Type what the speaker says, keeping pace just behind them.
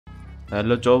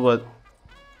Hello चौबत.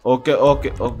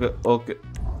 Okay.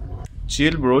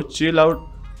 Chill, bro. Chill out.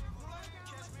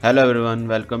 Hello everyone.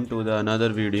 Welcome to the another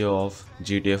video of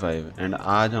GTA 5. And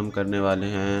आज हम करने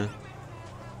वाले हैं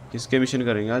किसके मिशन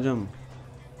करेंगे आज हम?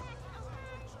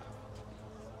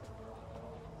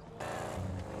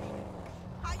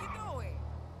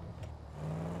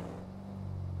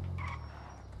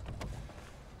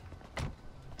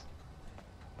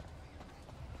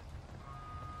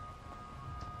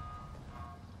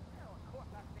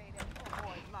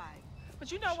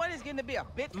 But you know what? It's getting to be a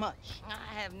bit much.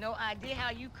 I have no idea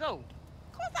how you cope.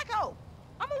 Of course I go.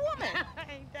 I'm a woman.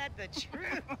 Ain't that the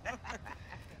truth?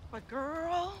 But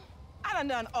girl, I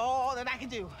done all that I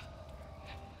can do.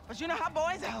 But you know how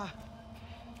boys are.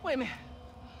 Wait a minute.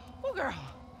 Oh, girl.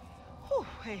 Whew.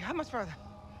 Hey, how much further?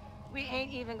 We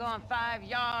ain't even gone 5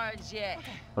 yards yet.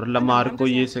 और Lamar को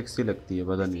ये sexy लगती है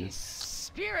पता नहीं.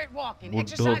 Spirit walking,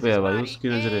 बुड्ढों पे है भाई exercise उसकी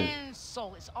नजरें. and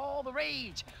soul. It's all the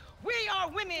rage. We are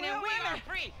women and we are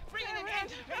free. Free in the name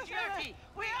of patriarchy.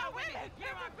 We are women.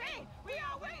 You are free. We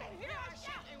are women. Hear our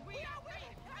shout. And we are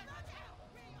women.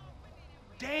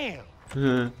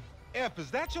 Damn. F,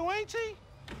 is that your auntie?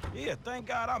 Yeah, thank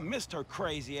God I missed her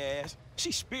crazy ass.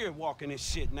 She's spirit walking this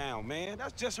shit now, man.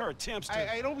 That's just her attempts to...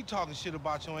 Hey, don't be talking shit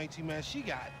about your auntie, man. She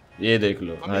got it. ये देख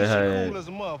लो. I mean, she cool as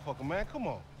a motherfucker, man. Come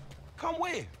on. Come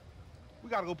where? We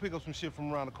gotta go pick up some shit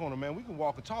from around the corner, man. We can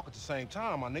walk and talk at the same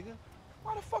time, my nigga.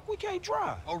 Why the fuck we can't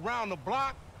drive? Around the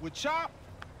block with Chop?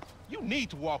 You need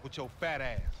to walk with your fat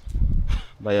ass.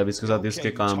 भाई अब इसके साथ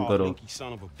इसके काम करो.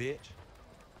 Son of a bitch.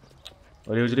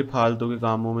 और ये उजरी फालतू के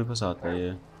कामों में फंसाता है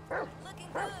ये.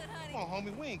 Come on,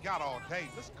 homie. We ain't got all day.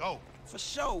 Let's go. For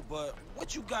sure, but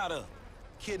what you got up?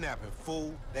 Kidnapping,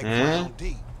 fool. That Crown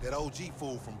D. That OG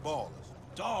fool from Ballers.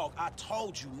 Dog, I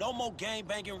told you, no more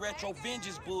gang-banging retro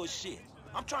vengeance bullshit.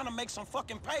 I'm trying to make some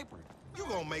fucking paper. You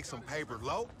gonna make some paper,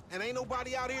 low, and ain't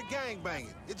nobody out here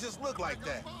gang-banging. It just look like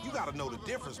that. You gotta know the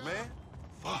difference, man.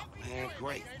 Fuck, man,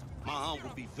 great. My aunt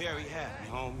will be very happy,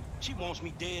 homie. She wants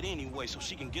me dead anyway so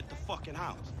she can get the fucking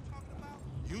house.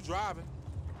 You driving.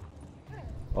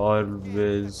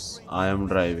 Always I am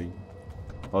driving.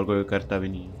 और कोई करता भी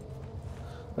नहीं है.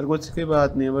 पर कुछ की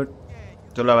बात नहीं है बट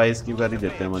चलो भाई इसकी कर ही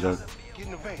देते हैं मदद.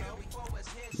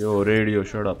 यो रेडियो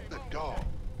शट अप.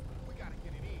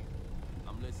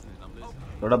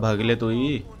 थोड़ा भाग ले तो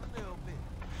ही.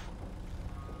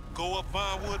 Go up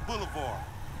Vinewood Boulevard.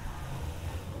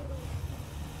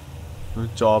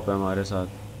 Chop है हमारे साथ.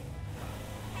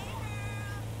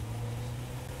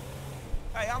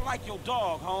 Hey, I like your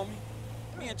dog, homie.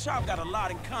 Me and Chop got a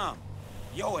lot in common.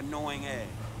 Yo annoying ass.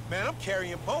 Man, I'm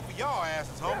carrying both of y'all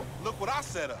asses, homie. Look what I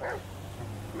set up.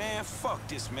 Man, fuck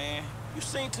this, man. You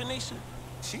seen Tanisha?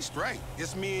 She's straight.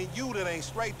 It's me and you that ain't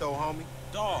straight though, homie.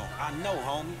 Dog, I know,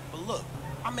 homie. But look,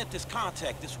 I met this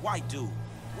contact, this white dude.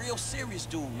 Real serious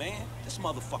dude, man. This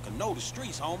motherfucker know the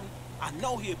streets, homie. I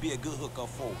know he'll be a good hookup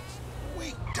for us.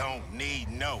 We don't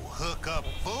need no hookup,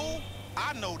 fool.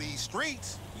 I know these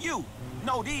streets. You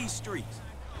know these streets.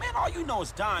 Man, all you know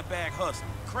is dime bag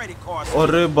hustling, credit cards.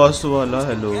 अरे बस वाला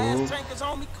hello. Gas tankers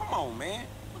on me? Come on, man.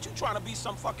 What you trying to be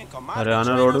some fucking commodity?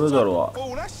 Haryana road पे दौड़वा.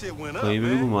 Oh, that shit went up, कहीं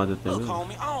भी man. घुमा देते हैं. Look,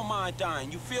 homie, I don't mind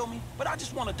dying, you feel me? But I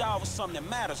just want to die over something that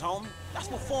matters, homie.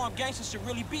 That's what foreign gangsters should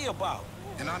really be about.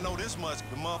 And I know this much,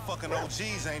 the motherfucking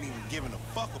OGs ain't even giving a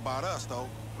fuck about us, though.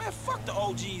 Man, fuck the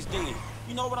OGs then.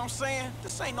 You know what I'm saying?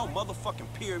 This ain't no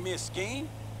motherfucking pyramid scheme.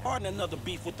 Pardon another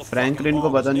beef with the Franklin को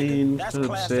पता नहीं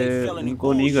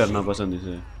इनको नहीं करना पसंद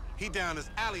इसे. He down this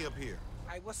alley up here.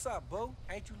 Hey, what's up, boo?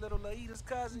 Ain't you little Laida's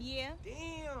cousin? Yeah.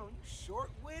 Damn, you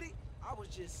short with it? I was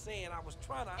just saying, I was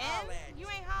trying to And holler at you. you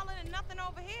ain't hollering at nothing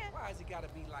over here. Why has it gotta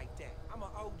be like that? I'm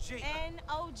an OG. And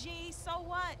OG, so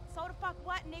what? So the fuck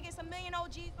what, nigga? It's a million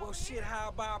OGs Well, over shit, here. how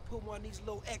about I put one of these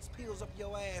little X pills up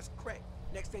your ass crack?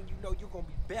 Next thing you know, you're gonna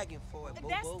be begging for it, boo-boo.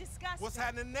 That's disgusting. What's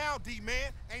happening now,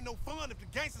 D-man? Ain't no fun if the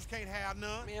gangsters can't have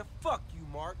none. Man, fuck you,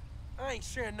 Mark. I ain't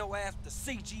sharing no ass with the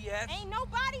CGS. Ain't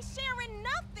nobody sharing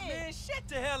nothing. Man, shut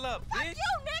the hell up, Fuck bitch.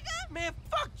 you, nigga. Man,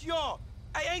 fuck y'all.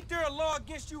 Hey, ain't there a law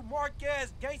against you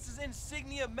mark-ass gangsters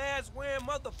insignia mask-wearing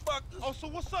motherfuckers? Oh, so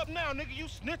what's up now, nigga? You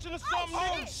snitching or something,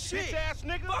 Oh, nigga? shit. Bitch-ass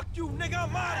nigga. Fuck you, nigga.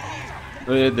 I'm out of here.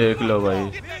 तो ये देख लो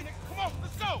भाई. Get that nigga. Come on,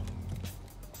 let's go.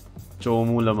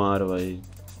 Chomu Lamar भाई.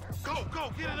 Go,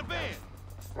 get in the van.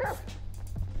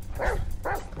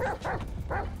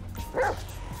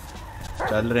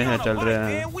 चल रहे हैं.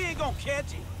 Man, we ain't gonna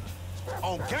catch it.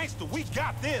 On gangster, we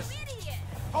got this.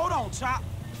 Hold on, Chop.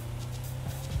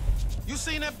 You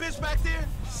seen that bitch back there?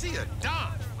 She a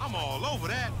dime. I'm all over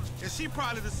that. And she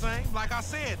probably the same. Like I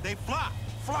said, they fly.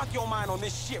 Flock your mind on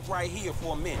this shit right here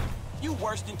for a minute. You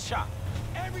worse than Chop.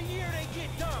 Every year they get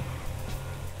dumb.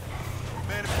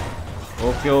 Man,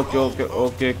 okay okay okay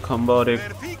okay खंबा और man, एक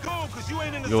if he gone 'cause you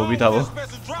ain't in the जो भी zone था with वो। that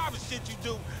special driver shit you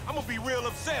do, I'm gonna be real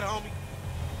upset, homie.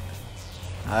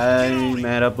 हाय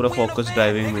मेरा पूरा focus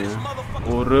driving में है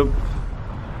और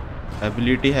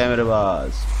एबिलिटी है मेरे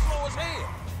पास। Slow as hell.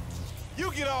 You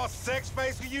get all sex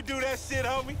face when you do that shit,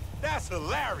 homie. That's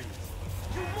hilarious.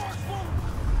 You mark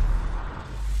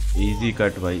easy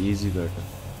cut भाई, easy cut.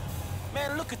 Man,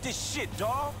 look at this shit,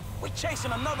 dog. We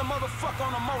chasing another motherfucker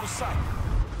on a motorcycle.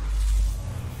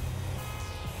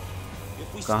 If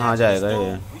we कहाँ snatching जाएगा this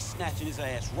ये? dude, we snatching his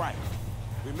ass right.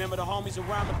 Remember the homies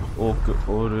around the okay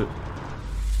और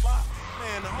block?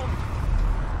 Man, the homie.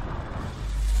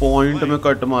 Point में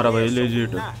cut मारा भाई, Yeah, so we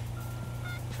legit. not.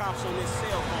 Cops on their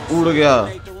cell phone उड़ गया।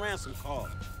 made the ransom call.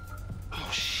 Oh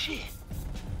shit.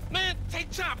 Man, take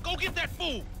Chop, go get that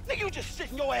fool. Nigga, you just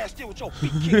sitting your ass still with your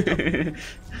feet kicked up.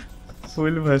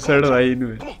 Full भसड़ भाई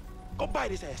इनमें। Come on, go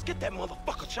bite his ass. Get that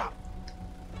motherfucker, Chop.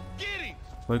 Get him.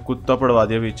 भाई कुत्ता पड़वा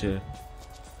दिया पीछे।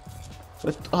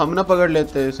 तो हम ना पकड़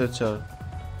लेते हैं इसे। अच्छा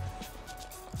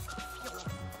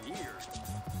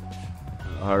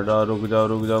हटा, रुक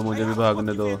जाओ, मुझे भी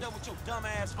भागने दो। End up with your dumb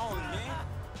ass homie, man.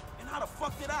 And how the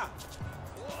fuck did I?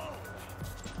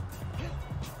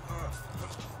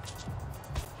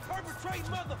 Perpetrate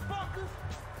motherfuckers.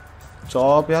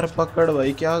 Chop यार पकड़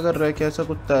भाई, क्या कर रहा है? कैसा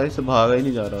कुत्ता है, इसे भागा ही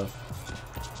नहीं जा रहा।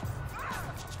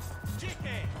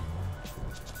 Dickhead.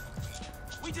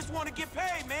 We just want to get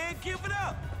paid, man. Give it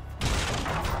up.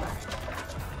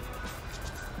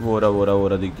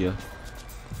 Vora दिख गया।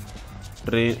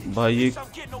 ट्रेन भाई, Stop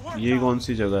getting to work. ये कौन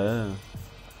सी जगह है?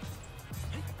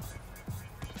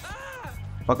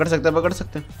 पकड़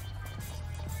सकते हैं।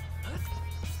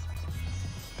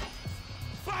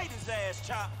 Fight his ass,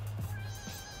 Chop.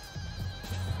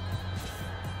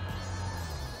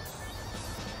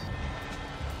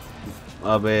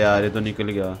 अबे यार ये तो निकल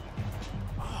गया।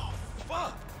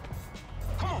 Fuck.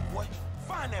 Come on, boy.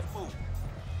 Find that fool.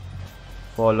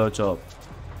 Follow chop.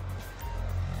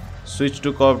 Switch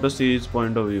to corp to see his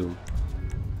point of view.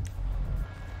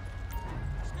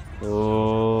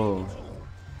 ओह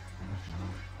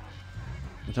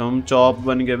अच्छा, हम चॉप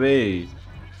बन गए बे।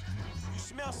 You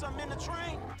smell something in the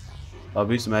train?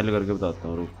 अभी स्मेल करके बताता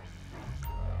हूँ, रुक।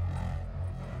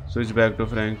 Switch back to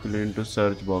Franklin to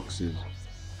search boxes.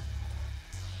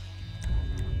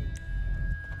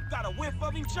 Got a whiff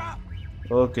of him, Chop?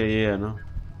 Okay ये है ना।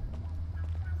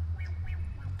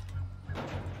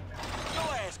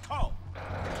 Your ass caught.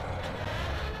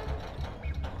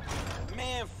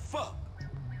 Man, fuck.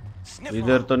 Sniff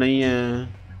इधर तो नहीं है।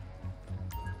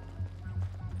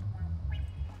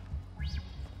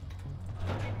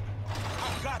 I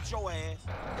got your ass.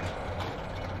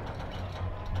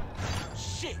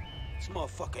 Shit. This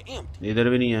motherfucker empty. इधर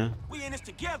भी नहीं है। We in this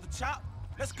together, Chop.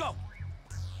 Let's go.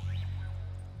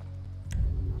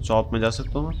 Shop में जा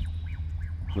सकता हूँ मैं?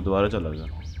 वो दोबारा चला गया।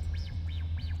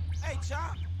 Hey,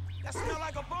 Chop. That smell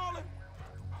like a baller?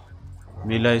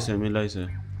 मिला इसे।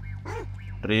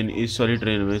 ट्रेन इस वाली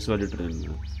ट्रेन में।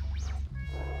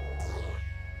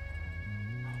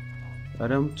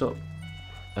 अरे हम chop.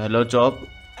 Hello chop.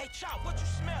 Hey, Chop, what you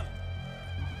smelling?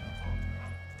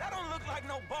 That don't look like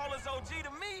no baller's OG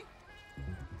to me.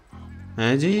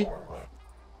 हैं जी?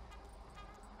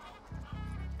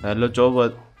 Hello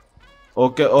chop.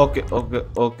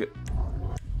 Okay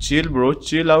chill bro,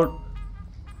 chill out.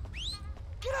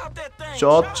 Get out that thing,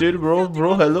 chop chill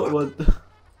bro hello.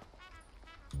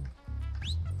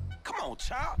 Come on,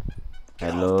 Chop. Get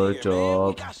Hello, out there, man. Chop.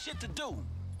 We got shit to do.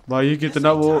 भाई This कितना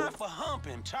ain't वो time for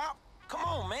humping, Chop. Come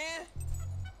on, man.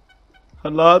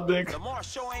 हालात देख। Lamar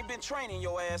show ain't been training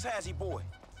your ass, has he, boy?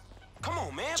 Come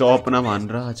on, man. Chop Back ना to मान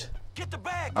business. रहा आज। Get the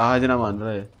bag. आज ना मान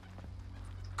रहा है।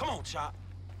 Come on, Chop.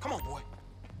 Come on, boy.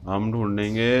 हम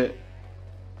ढूंढेंगे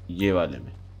ये वाले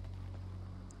में।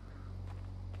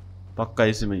 पक्का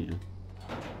इसी में ही है।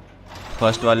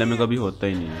 फर्स्ट वाले में कभी होता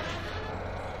ही नहीं है।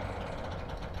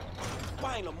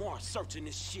 Why ain't Lamar searching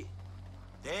this shit?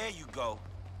 There you go.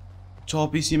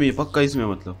 Chop इसी में ही, पक्का इसमें,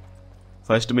 मतलब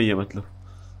फर्स्ट में ही है, मतलब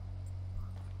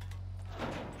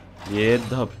ये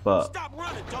धप्पा। Stop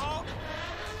running, dog.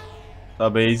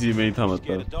 अबे इसी में ही था, Scared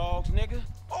मतलब of dogs, nigga?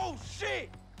 Oh shit.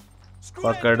 Screw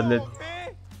that पकड़ ले, dog, man.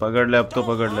 पकड़ ले, अब तो Don't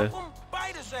पकड़ ले। hump him.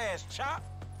 Bite his ass, Chop.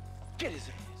 Get his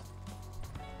ass.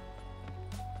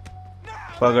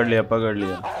 पकड़ लिया, पकड़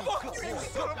लिया। Fuck you,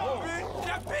 son of a bitch.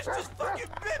 That bitch just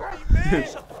fucking bit me, man.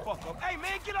 Shut the fuck up. Hey,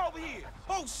 man, get over here.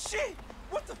 Oh, shit.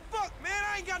 What the fuck, man?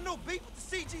 I ain't got no beef with the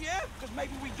CGF. Because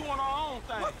maybe we doing our own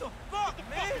thing. What the fuck,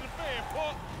 man?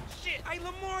 Shit. Hey,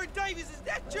 Lamar Davis, is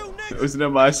that you, nigga? उसने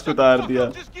mask उतार दिया।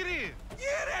 Just get in.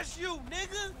 Yeah, that's you,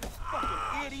 nigga.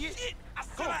 Fucking idiot. I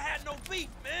said I had no beef,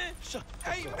 man.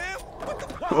 Hey, man, what the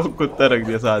fuck? वो कुत्ता रख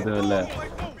दिया साथ में ले।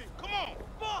 Come on,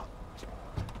 fuck.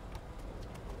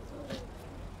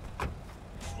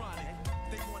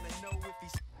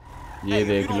 ये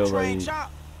देख लो भाई।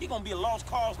 He gonna be a lost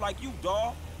cause like you,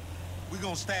 dog. We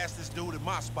gonna stash this dude at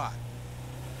my spot.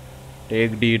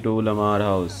 Take D to Lamar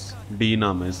House. D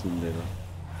नाम है इस बंदे का।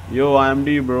 Yo, I'm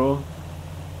D, bro.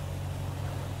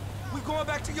 We going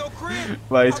back to your crib?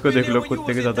 भाई इसको देख लो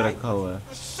कुत्ते के साथ रखा हुआ है।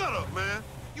 Shut up, man.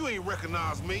 You ain't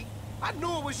recognize me. I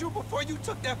knew it was you before you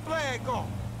took that flag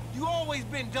off. You always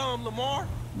been dumb, Lamar.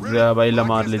 या भाई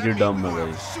लमार लेजिट डम है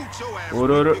भाई।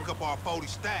 और pick up our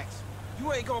 40 stacks.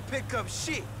 You ain't gonna pick up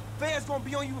shit. Fans gonna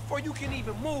be on you before you can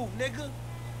even move, nigga.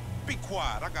 Be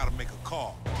quiet. I gotta make a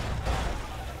call.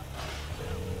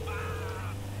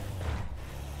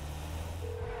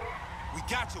 We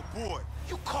got your boy.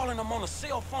 You calling them on a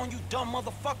cell phone, you dumb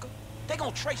motherfucker? They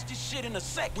gonna trace this shit in a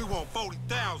sec. We want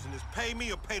 40,000. Is pay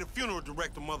me or pay the funeral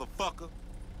director, motherfucker.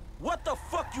 What the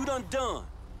fuck you done?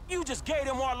 You just gave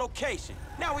them our location.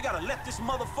 Now we gotta let this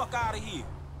motherfucker out of here.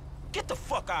 Get the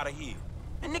fuck out of here.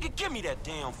 And nigga, give me that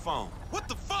damn phone. What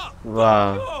the fuck?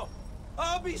 वाह। Yo,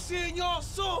 I'll be seeing y'all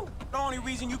soon. The only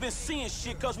reason you been seeing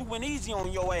shit cause we went easy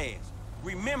on your ass.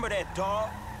 Remember that, dog.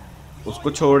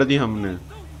 उसको छोड़ दी हमने।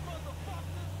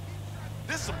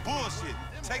 This some bullshit.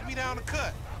 Take me down the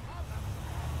cut.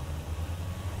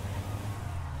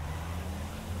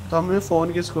 तो हमने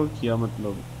phone किसको किया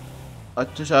मतलब?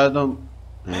 अच्छा शायद हम।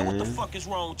 Man, what the fuck is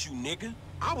wrong with you, nigga?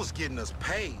 I was getting us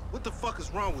paid. What the fuck is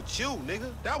wrong with you, nigga?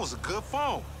 That was a good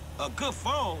phone. A good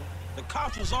phone? The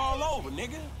cops was all over,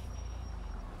 nigga.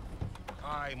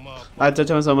 Alright, motherfucker.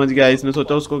 अच्छा मैं समझ गया। इसने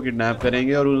सोचा उसको kidnap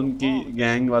करेंगे और उनकी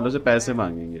गैंग वालों से पैसे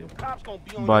मांगेंगे।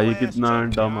 भाई कितना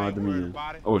डम आदमी है।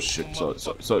 Oh shit,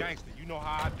 sorry. You know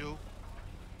how I do.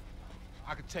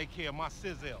 I can take care of my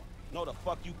sizzle. No, the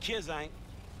fuck you kids ain't.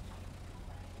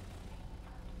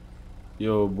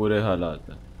 यो बुरे हालात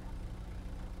है।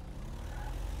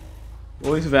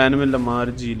 वो इस वैन में लमार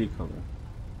जी लिखा हुआ है।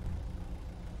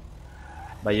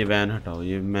 भाई ये वैन हटाओ,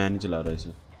 ये मैं नहीं चला रहा इसे।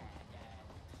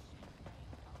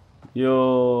 यो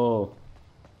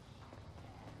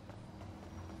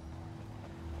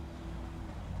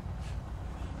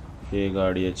ये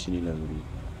गाड़ी अच्छी नहीं लग रही।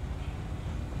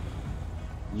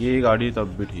 ये गाड़ी तब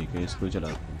भी ठीक है, इसको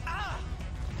चलाते हैं।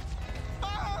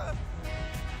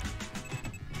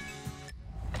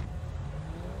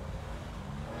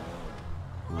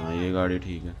 हाँ ये गाड़ी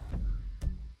ठीक है।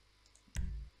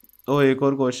 ओ एक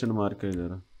और क्वेश्चन मार्क है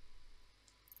इधर,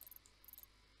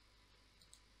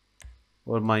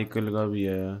 और माइकल का भी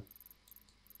है।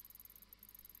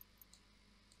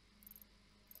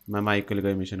 मैं माइकल का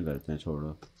मिशन करते हैं,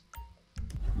 छोड़ो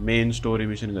मेन स्टोरी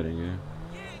मिशन करेंगे।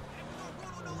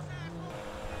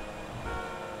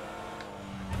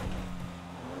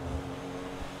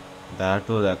 That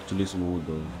was actually smooth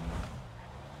though.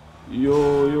 Yo.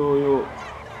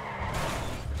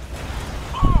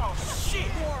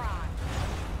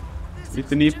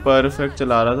 इतनी परफेक्ट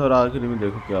चला रहा था और आखिरी में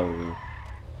देखो क्या हो गया।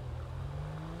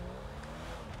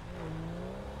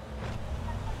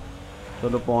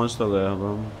 चलो पहुंच तो गए अब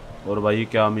हम। और भाई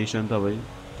क्या मिशन था भाई,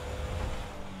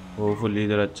 होपफुली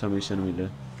इधर अच्छा मिशन मिले।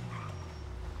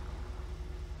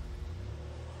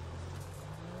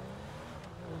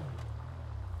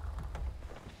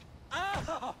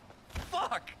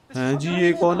 हैं जी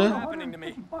ये कौन है?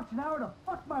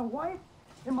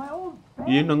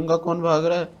 ये नंगा कौन भाग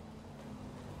रहा है?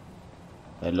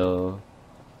 Hello.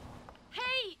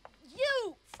 Hey, you!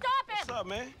 Stop it! What's up,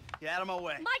 man? Get out of my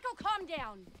way. Michael, calm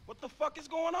down. What the fuck is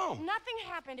going on? Nothing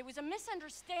happened. It was a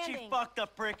misunderstanding. She fucked a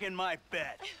prick in my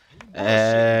bed.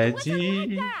 Listen, ji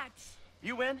like that.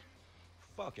 You win?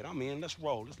 Fuck it, I'm in. Let's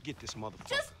roll. Let's get this motherfucker.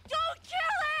 Just don't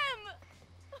kill him!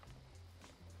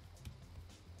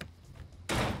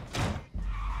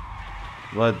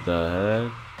 What the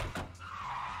heck?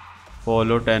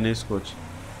 Follow tennis coach.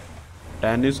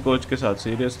 Tennis coach के साथ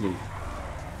seriously?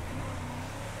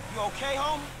 You okay,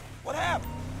 homie? What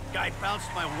happened? Guy bounced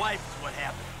my wife is what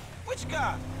happened. Which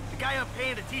guy? The guy I'm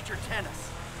paying to teach her tennis.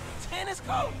 Tennis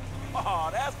coach? Oh,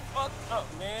 that's fucked up,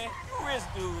 man. You rich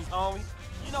dudes, homie.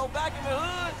 You know, back in the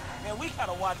hood, man, we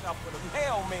gotta watch out for the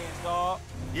mailman, dog.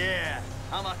 Yeah,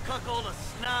 I'm a cuckold, a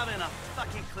snob, and a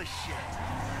fucking cliche.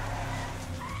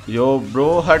 Yo bro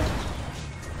हट।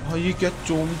 भाई ये क्या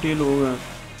चोमटे लोग हैं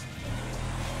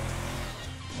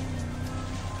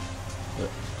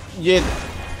ये।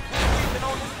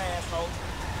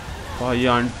 भाई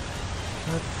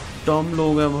टम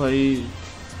लोग हैं भाई,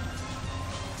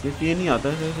 यकीन नहीं आता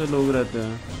है ऐसे लोग रहते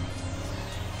हैं।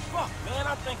 Fuck, man,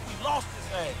 I think we lost this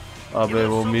ass. अबे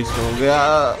वो मिस हो गया।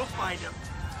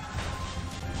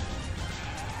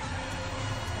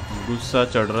 गुस्सा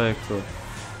चढ़ रहा है एक तो।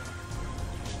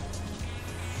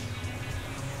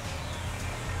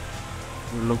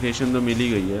 लोकेशन तो मिल ही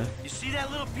गई है। You see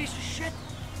that little piece of shit?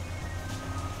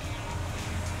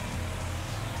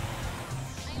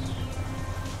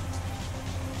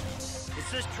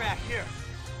 It's this track here.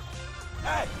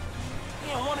 Hey,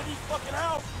 he in one of these fucking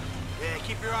houses. Yeah,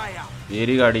 keep your eye out. ये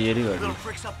रही गाड़ी, ये रही Little गाड़ी।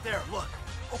 pricks up there. Look.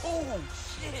 Oh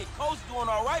shit, Coach doing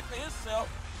all right for himself.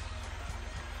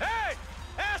 Hey,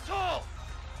 asshole!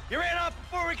 You ran off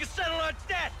before we could settle our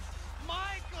debt.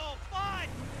 Michael, fine.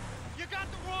 You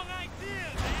got the wrong idea,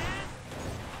 man.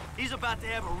 He's about to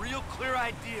have a real clear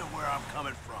idea where I'm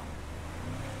coming from.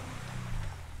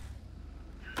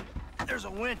 There's a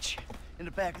winch in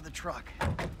the back of the truck.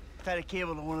 Tied a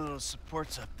cable to one of those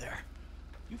supports up there.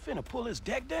 You finna pull his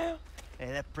deck down?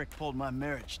 Hey, that prick pulled my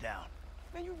marriage down.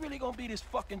 Man, you really gonna be this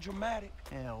fucking dramatic?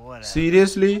 Yeah, whatever.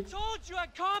 Seriously? I told you I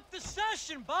comped the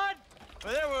session, bud.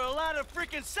 Well, there were a lot of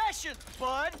freaking sessions,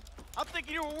 bud. I'm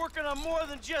thinking you were working on more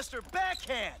than just her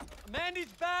backhand.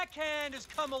 Mandy's backhand has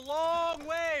come a long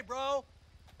way, bro.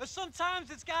 But sometimes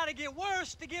it's gotta get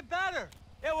worse to get better.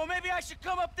 Yeah, well, maybe I should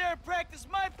come up there and practice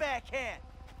my backhand.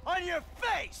 On your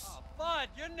face! Oh, bud,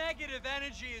 your negative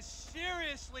energy is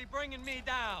seriously bringing me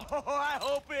down. Oh, I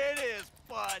hope it is,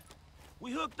 bud.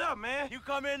 We hooked up, man. You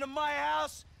come into my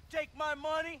house, take my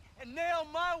money, and nail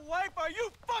my wife? Are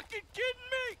you fucking kidding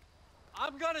me?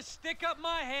 I'm gonna stick up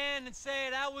my hand and say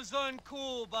that was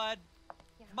uncool, bud.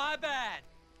 My bad.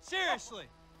 Seriously.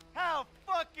 How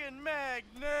fucking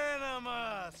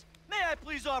magnanimous! May I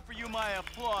please offer you my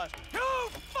applause? You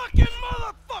fucking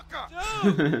motherfucker!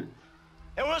 Dude!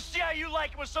 And we'll see how you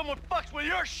like it when someone fucks with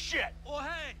your shit! Well,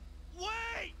 hey,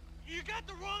 wait! You got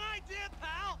the wrong idea,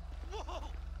 pal! Whoa!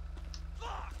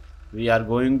 Fuck! We are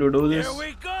going to do this. Here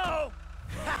we go!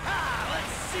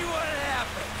 Let's see what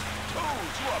happens!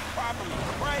 Dude, you are probably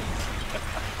crazy.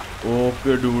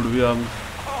 Okay, dude, we are.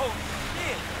 Oh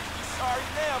shit! You sorry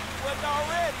now, you wasn't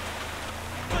already.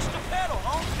 Push the pedal,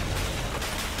 homie.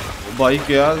 भाई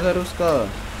क्या कर उसका?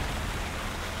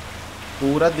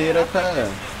 पूरा दे रखा है।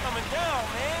 It's coming down,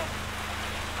 man.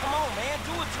 Come on, man,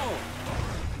 do it to him.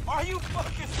 Are you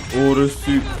fucking और serious,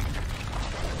 इसी nigga?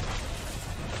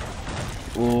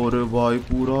 और भाई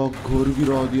पूरा घर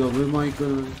गिरा दिया बे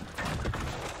माइकल ने।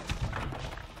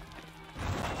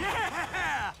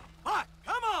 Yeah! Fuck,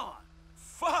 come on!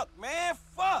 Fuck, man,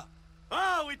 fuck.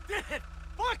 Oh, we did it!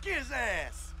 Fuck his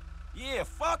ass! Yeah,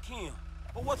 fuck him.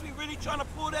 But was we really trying to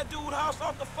pull that dude's house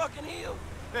off the fucking hill?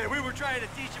 Hey, we were trying to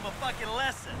teach him a fucking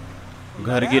lesson.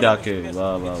 घर गिरा के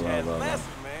वाह वाह वाह वाह वाह।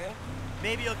 Lesson, man.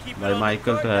 Maybe he'll keep it भाई on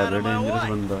Michael the तो court, है not bay on my dangerous wife.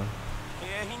 बंदा।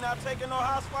 Yeah, he not taking no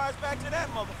housewives back to that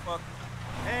motherfucker.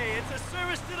 Hey, it's a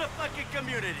service to the fucking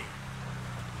community.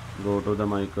 Go to the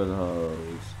Michael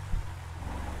house.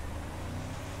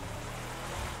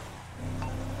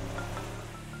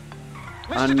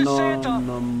 Mr. Unknown DeSanta,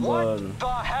 number. what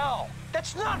the hell?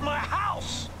 That's not my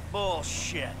house!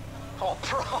 Bullshit. Oh,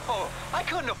 bro, I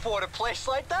couldn't afford a place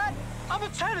like that. I'm a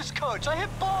tennis coach. I hit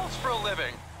balls for a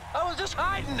living. I was just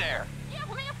hiding there. Give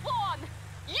me a phone!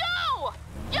 You!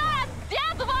 You're a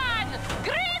dead one!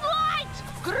 Green light!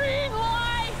 Green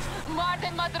light!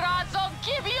 Martin Madrazo,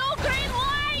 give you green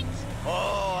light!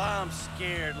 Oh, I'm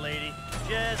scared, lady.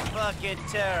 Just fucking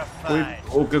कोई terrified.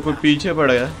 Okay कोई पीछे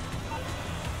पड़ गया।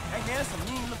 Hey, man, some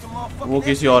mean looking motherfucker. वो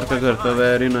किसी और का घर था।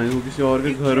 Very nice. वो किसी और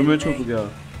के घर में छुप गया।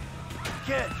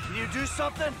 Kid, can you do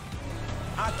something?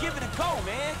 I'll give it a go,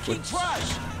 man. Keep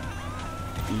trying.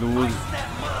 Loose. That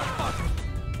motherfucker.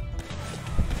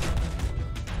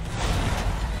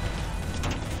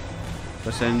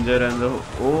 Passenger and the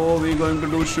oh, we going to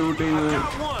do shooting.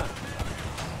 Got one.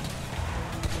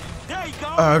 There you go.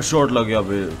 Headshot लग गया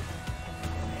बे।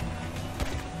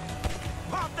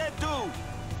 Pop that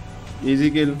dude. Easy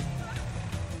kill.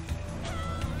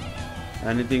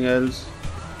 Anything else?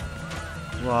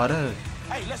 वो आ रहा है।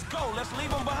 Hey, let's go. Let's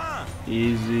leave him behind.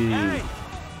 Easy. Hey,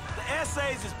 the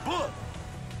essays is booked.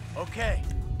 Okay.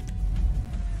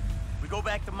 We go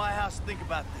back to my house and think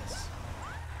about this.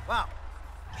 Wow.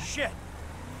 Shit.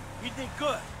 You did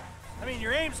good. I mean,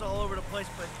 your aim's all over the place,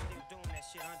 but you're doing that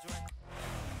shit, Andre.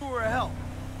 You were a help.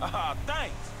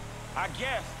 Thanks. I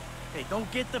guess. Hey, don't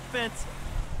get defensive.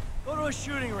 Go to a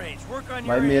shooting range. Work on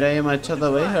your भाई aim. मेरा M अच्छा था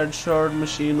भाई। Headshot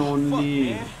machine Fuck,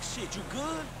 only. man. Shit, you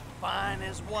good? Fine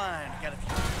as wine. Got a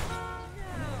few.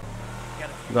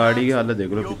 गाड़ी की हालत देख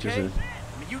लो You पीछे okay? से।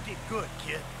 I mean, you did good,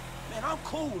 kid. Man, I'm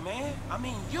cool, man. I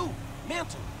mean, you.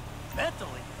 Mental.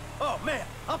 Mentally? Oh, man,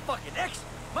 I'm fucking excellent.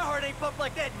 My heart ain't pumped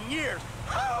like that in years.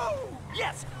 Oh,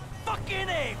 yes. Fucking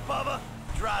A, Bubba.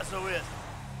 Drazo is.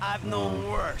 I've known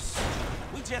worse.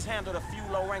 We just handled a few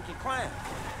low-ranking crimes.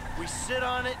 We sit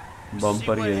on it. Bomb See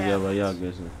पर what गिर गया भाई happens.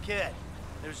 आगे से. Kid,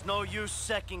 there's no use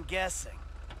second guessing.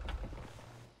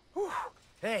 Whew.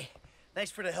 Hey,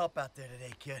 thanks for the help out there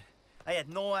today, kid. I had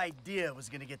no idea it was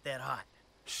gonna get that hot.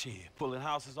 Shit, pulling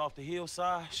houses off the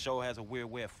hillside sure has a weird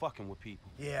way of fucking with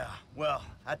people. Yeah, well,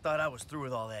 I thought I was through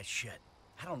with all that shit.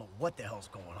 I don't know what the hell's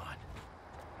going on.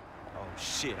 Oh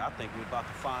shit, I think we're about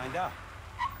to find out.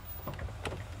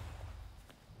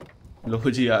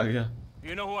 लो जी आ गया.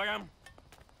 You know who I am?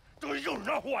 Do you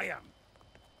know who I am?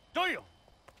 Do you?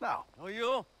 No. Oh,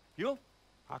 you? You?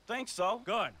 I think so.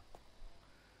 Good.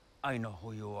 I know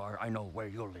who you are. I know where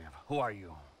you live. Who are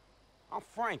you? I'm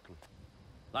Franklin.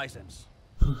 License.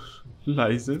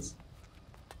 License.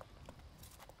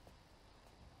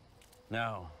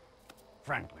 Now,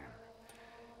 Franklin.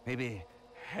 Maybe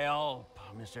help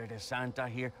Mr. DeSanta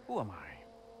here. Who am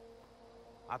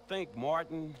I? I think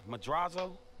Martin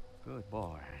Madrazo. Good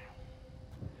boy.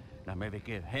 Now maybe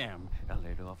give him a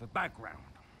little of a background.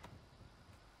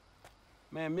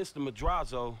 Man, Mr.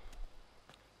 Madrazo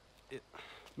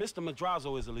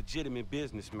is a legitimate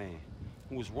businessman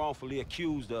who was wrongfully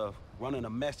accused of running a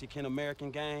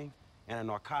Mexican-American gang and a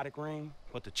narcotic ring,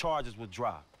 but the charges were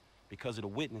dropped because of the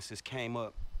witnesses came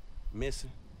up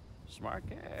missing. Smart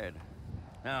kid.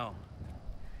 Now,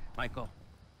 Michael,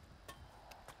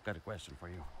 got a question for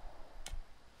you.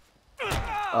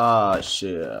 Ah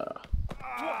shit.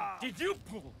 Did you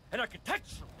pull an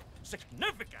architectural,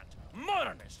 significant,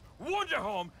 modernist wonder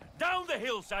home down the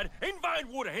hillside in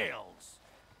Vinewood Hills?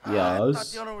 Yes. I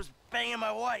thought the owner was banging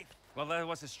my wife. Well, that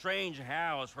was a strange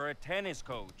house for a tennis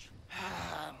coach.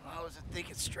 I wasn't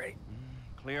thinking straight.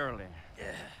 Clearly.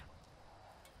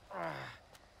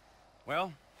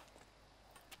 Well,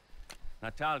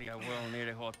 Natalia will need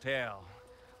a hotel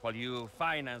while you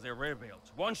finance the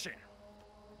rebuild, won't she?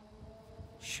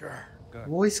 Sure. Good.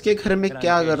 वो इसके घर में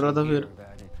क्या कर रहा था फिर?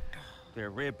 The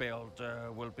rebuild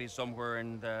will be somewhere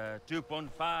in the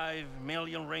 2.5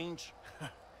 million range.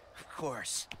 Of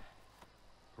course.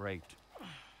 Great.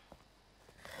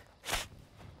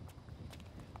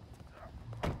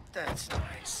 That's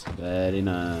nice. Very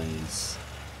nice.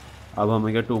 अब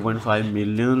हमें क्या 2.5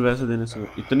 मिलियन वैसे देने से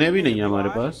इतने भी नहीं है हमारे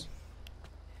पास.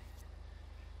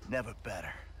 Never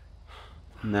better.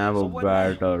 Never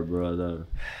better, brother.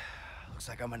 Looks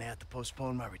like I'm gonna have to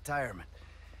postpone my retirement.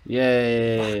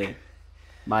 Yay!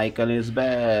 Michael is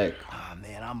back. Oh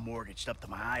man, I'm mortgaged up to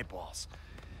my eyeballs.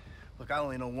 Look, I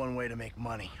only know one way to make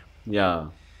money. Yeah.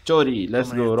 Chori,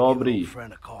 let's go. Robbery. Give a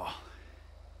friend a call.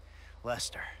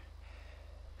 Lester.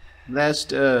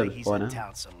 Lester. He's in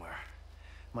town somewhere.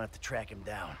 I'm gonna have to track him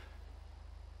down.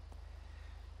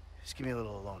 Just give me a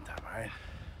little alone time, all right?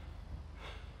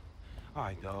 All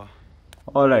right, dog.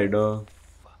 All right, dog.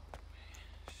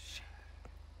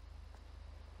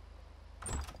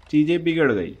 चीजें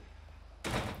बिगड़ गई.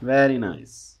 Very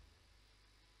nice.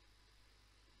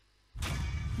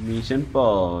 Mission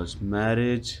pause.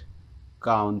 Marriage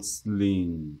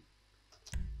counseling.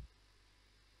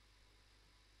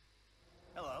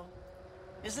 Hello.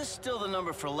 Is this still the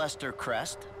number for Lester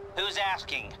Crest? Who's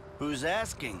asking? Who's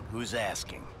asking? Who's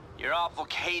asking? You're awful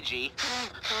cagey.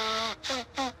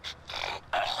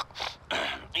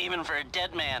 Even for a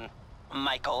dead man,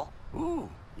 Michael. Ooh,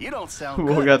 you don't sound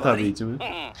वो good, क्या था buddy. बीच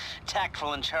में?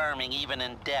 Tactful and charming even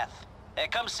in death. Hey,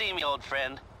 come see me, old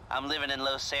friend. I'm living in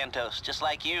Los Santos, just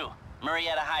like you.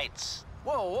 Murrieta Heights.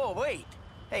 Whoa, wait.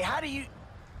 Hey, how do you...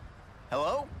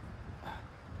 Hello?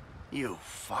 You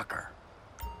fucker.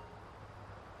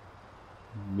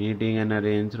 Meeting and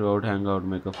arrange throughout hangout,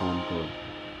 make a phone call.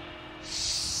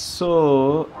 So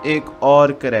एक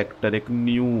और character, एक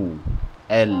new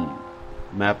L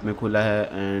map में खुला है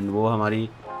and वो हमारी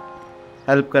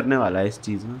help करने वाला है इस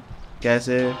चीज़ में.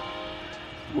 कैसे,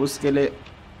 उसके लिए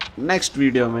नेक्स्ट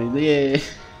वीडियो में ये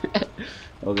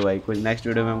ओके भाई, कुछ नेक्स्ट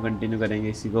वीडियो में हम कंटिन्यू करेंगे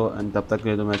इसी को. एंड तब तक के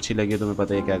लिए तुम्हें अच्छी लगी, तुम्हें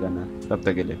पता है क्या करना है. तब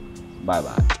तक के लिए बाय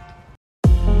बाय.